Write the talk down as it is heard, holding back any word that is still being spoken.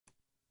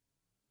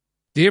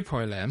Dear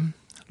Poi Lam,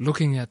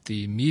 looking at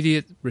the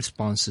immediate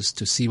responses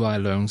to CY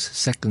Leung's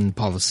second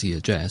policy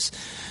address,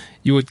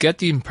 you would get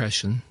the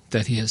impression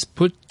that he has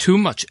put too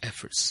much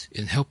efforts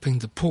in helping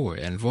the poor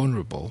and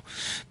vulnerable,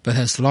 but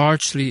has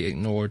largely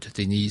ignored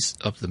the needs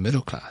of the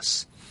middle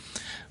class.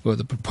 Well,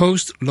 the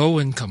proposed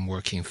low-income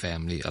working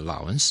family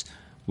allowance,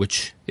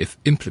 which, if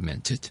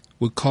implemented,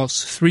 would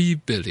cost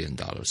 $3 billion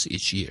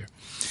each year,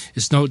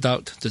 is no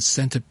doubt the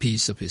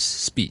centerpiece of his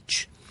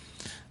speech.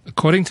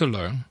 According to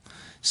Leung,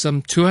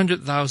 some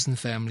 200,000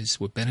 families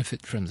would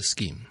benefit from the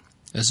scheme.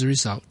 As a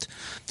result,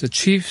 the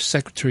Chief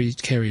Secretary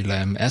CY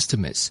Leung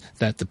estimates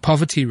that the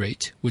poverty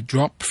rate would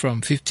drop from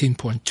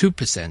 15.2% to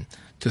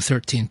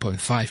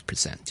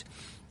 13.5%.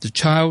 The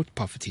child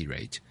poverty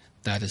rate,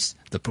 that is,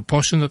 the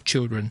proportion of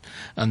children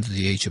under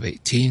the age of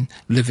 18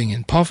 living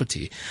in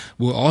poverty,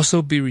 will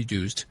also be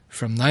reduced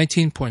from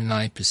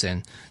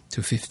 19.9% to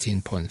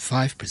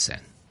 15.5%.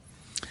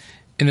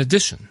 In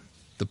addition,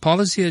 the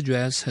policy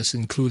address has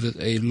included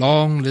a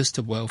long list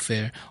of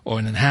welfare or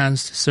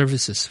enhanced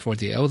services for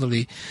the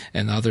elderly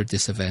and other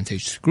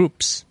disadvantaged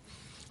groups.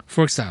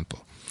 For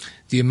example,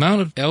 the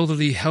amount of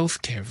elderly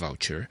health care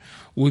voucher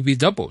will be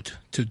doubled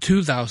to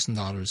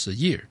 $2,000 a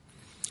year.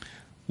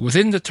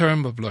 Within the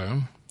term of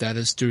Leung, that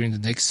is during the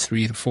next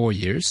 3 to 4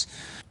 years,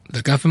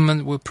 the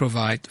government will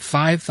provide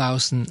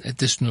 5,000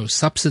 additional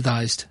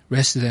subsidized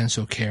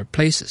residential care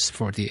places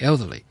for the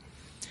elderly.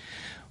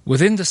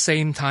 Within the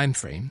same time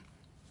frame,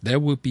 there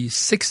will be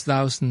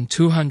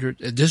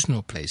 6,200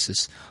 additional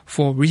places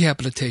for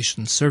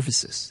rehabilitation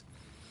services.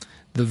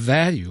 The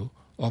value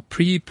of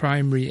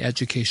pre-primary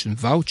education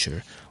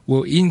voucher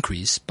will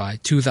increase by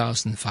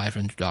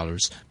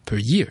 $2,500 per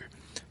year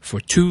for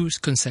 2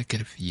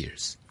 consecutive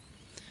years.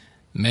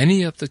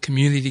 Many of the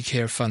Community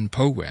Care Fund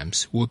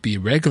programs will be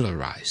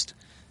regularized,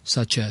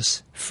 such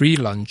as free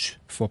lunch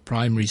for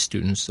primary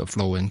students of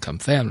low-income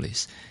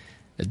families,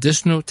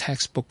 additional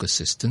textbook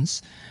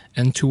assistance,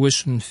 and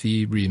tuition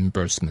fee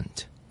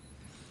reimbursement.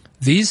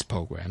 These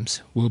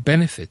programs will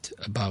benefit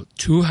about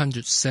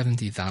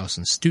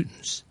 270,000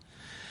 students.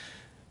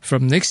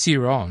 From next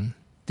year on,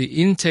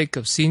 the intake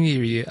of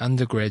senior year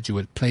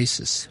undergraduate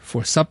places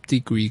for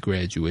sub-degree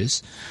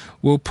graduates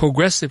will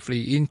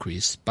progressively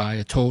increase by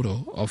a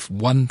total of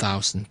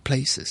 1,000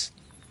 places.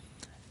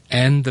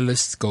 And the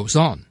list goes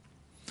on.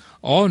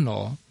 All in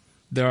all,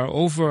 there are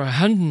over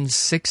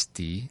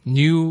 160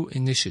 new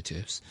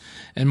initiatives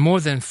and more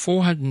than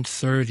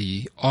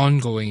 430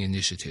 ongoing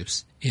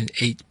initiatives in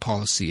 8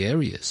 policy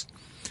areas.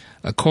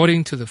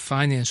 According to the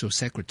Financial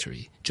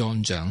Secretary,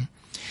 Cheung,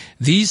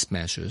 these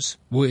measures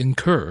will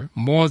incur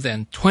more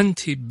than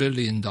 $20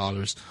 billion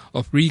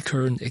of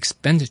recurrent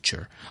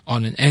expenditure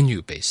on an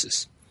annual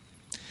basis.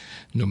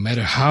 No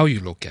matter how you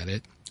look at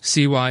it,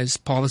 CY's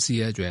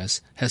policy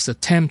address has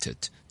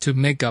attempted to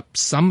make up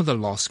some of the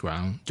lost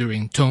ground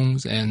during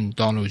Cheung's and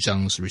Donald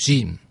Tsang's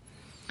regime.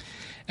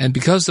 And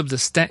because of the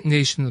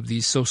stagnation of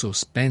these social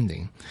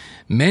spending,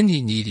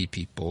 many needy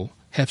people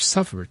have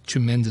suffered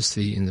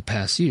tremendously in the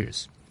past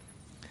years.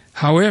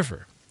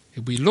 However,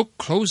 if we look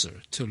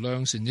closer to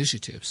Leung's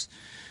initiatives,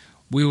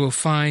 we will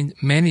find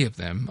many of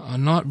them are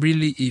not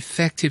really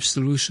effective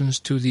solutions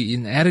to the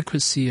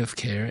inadequacy of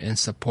care and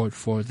support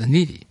for the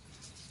needy.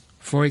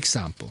 For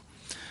example,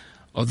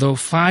 although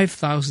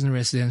 5,000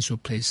 residential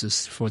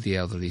places for the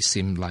elderly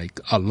seem like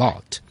a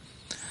lot,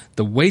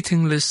 the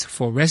waiting list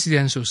for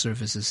residential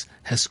services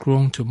has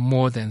grown to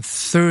more than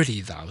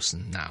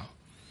 30,000 now.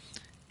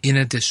 In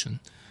addition,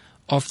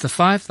 of the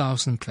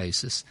 5,000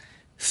 places,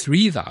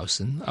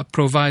 3,000 are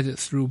provided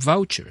through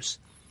vouchers.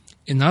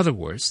 In other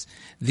words,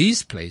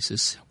 these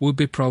places will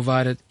be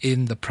provided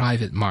in the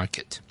private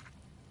market.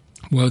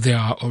 Well, there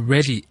are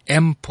already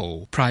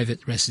ample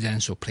private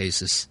residential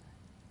places.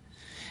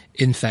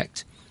 In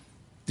fact,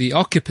 the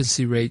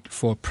occupancy rate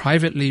for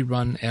privately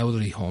run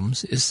elderly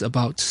homes is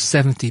about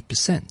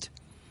 70%.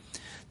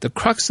 The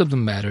crux of the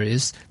matter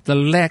is the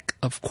lack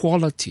of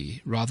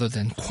quality rather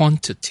than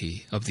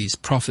quantity of these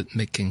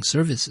profit-making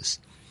services.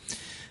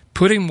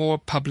 Putting more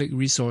public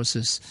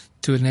resources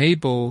to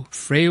enable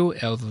frail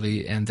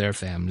elderly and their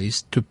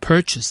families to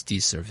purchase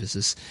these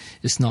services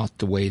is not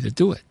the way to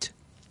do it.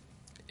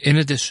 In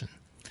addition,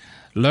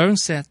 Leung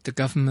said the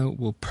government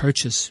will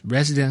purchase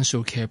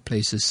residential care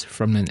places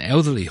from an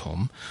elderly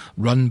home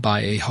run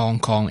by a Hong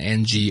Kong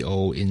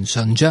NGO in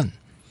Shenzhen.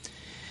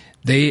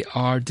 They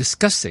are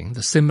discussing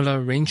the similar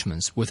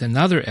arrangements with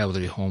another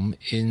elderly home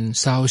in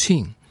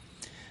Shaoxing.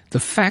 The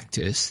fact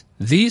is,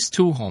 these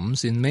 2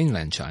 homes in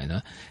mainland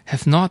China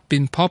have not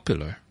been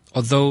popular,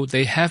 although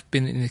they have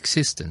been in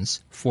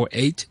existence for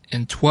 8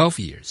 and 12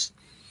 years.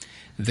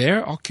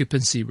 Their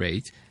occupancy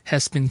rate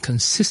has been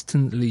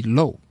consistently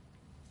low,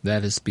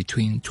 that is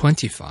between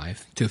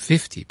 25 to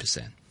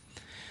 50%.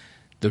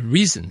 The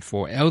reason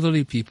for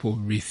elderly people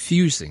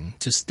refusing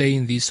to stay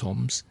in these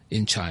homes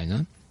in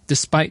China,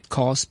 despite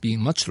costs being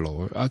much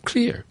lower, are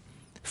clear.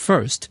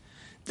 First,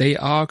 they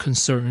are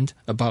concerned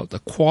about the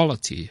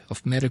quality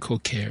of medical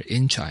care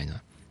in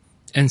China.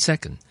 And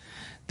second,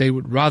 they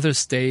would rather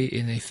stay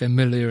in a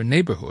familiar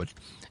neighborhood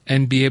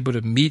and be able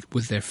to meet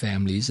with their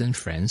families and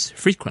friends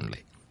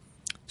frequently.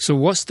 So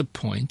what's the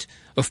point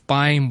of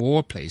buying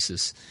more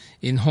places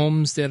in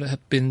homes that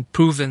have been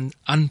proven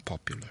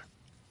unpopular?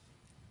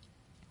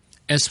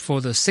 As for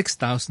the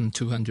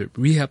 6,200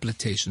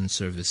 rehabilitation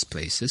service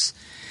places,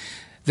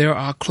 there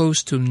are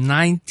close to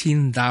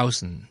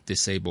 19,000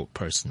 disabled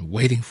persons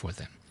waiting for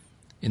them.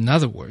 In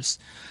other words,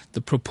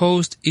 the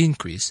proposed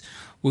increase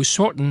will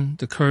shorten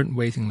the current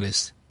waiting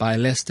list by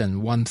less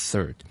than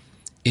 1/3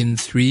 in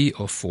 3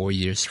 or 4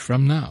 years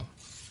from now.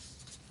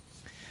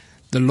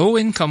 The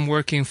low-income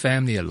working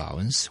family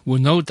allowance will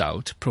no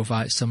doubt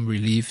provide some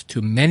relief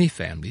to many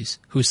families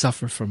who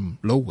suffer from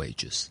low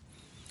wages.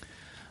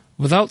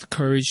 Without the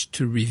courage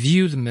to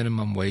review the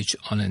minimum wage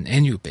on an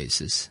annual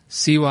basis,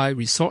 CY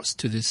resorts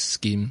to this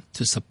scheme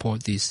to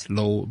support these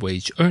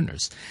low-wage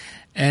earners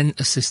and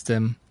assist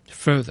them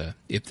further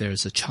if there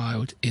is a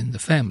child in the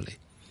family.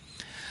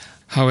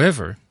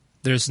 However,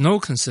 there is no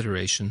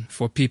consideration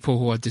for people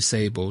who are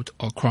disabled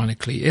or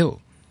chronically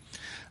ill.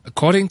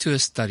 According to a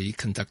study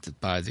conducted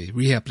by the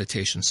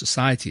Rehabilitation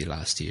Society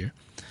last year,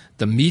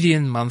 the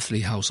median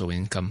monthly household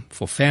income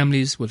for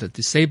families with a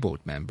disabled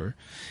member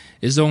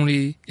is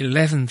only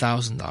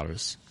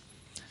 $11,000.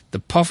 The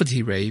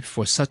poverty rate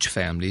for such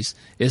families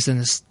is an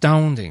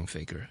astounding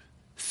figure,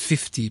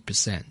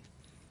 50%.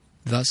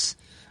 Thus,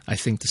 I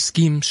think the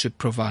scheme should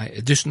provide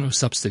additional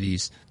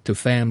subsidies to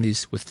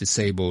families with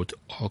disabled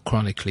or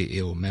chronically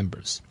ill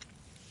members.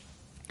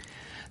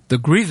 The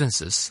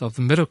grievances of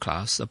the middle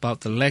class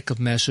about the lack of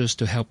measures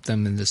to help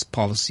them in this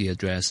policy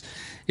address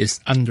is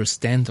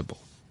understandable.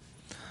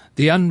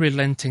 The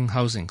unrelenting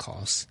housing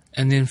costs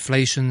and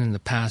inflation in the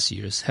past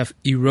years have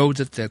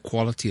eroded their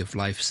quality of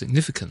life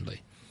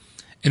significantly.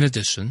 In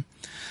addition,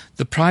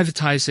 the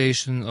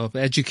privatization of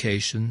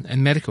education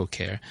and medical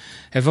care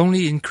have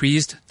only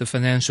increased the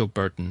financial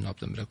burden of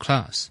the middle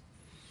class.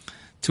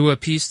 To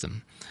appease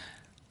them,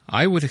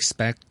 I would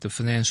expect the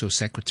Financial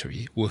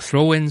Secretary will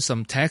throw in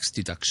some tax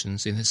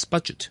deductions in his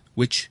budget,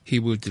 which he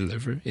will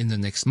deliver in the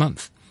next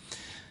month.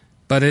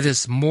 But it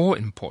is more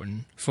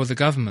important for the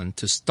government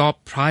to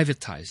stop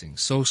privatizing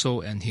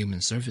social and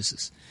human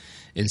services.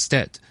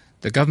 Instead,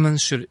 the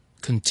government should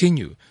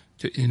continue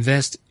to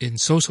invest in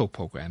social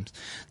programs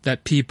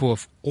that people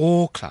of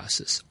all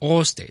classes,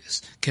 all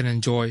status, can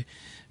enjoy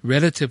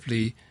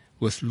relatively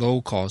with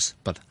low cost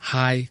but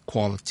high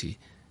quality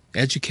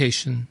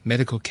education,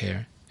 medical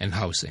care, and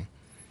housing.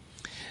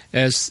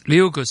 As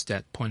Leo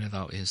Gustad pointed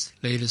out in his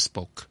latest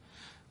book,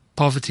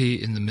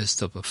 Poverty in the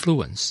Midst of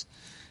Affluence,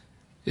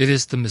 it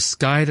is the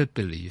misguided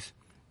belief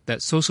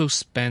that social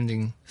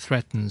spending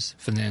threatens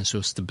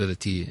financial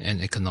stability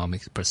and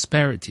economic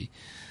prosperity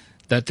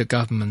that the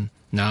government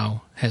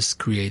now has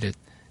created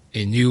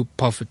a new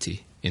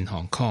poverty in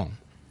Hong Kong.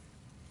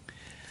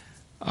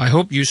 I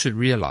hope you should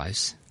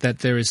realize that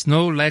there is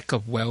no lack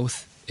of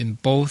wealth in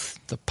both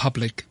the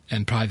public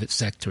and private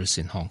sectors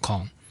in Hong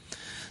Kong.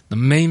 The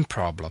main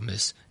problem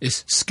is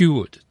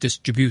skewed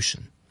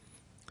distribution.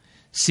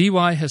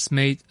 CY has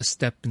made a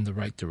step in the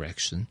right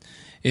direction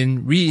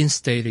in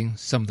reinstating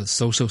some of the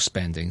social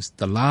spendings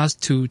the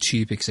last two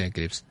chief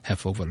executives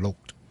have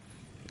overlooked.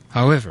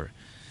 However,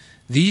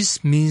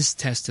 these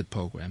means-tested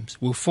programs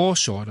will fall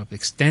short of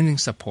extending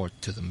support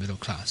to the middle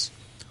class,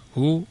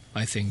 who,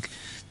 I think,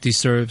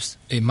 deserves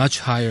a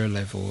much higher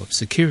level of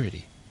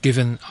security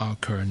given our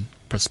current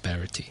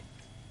prosperity.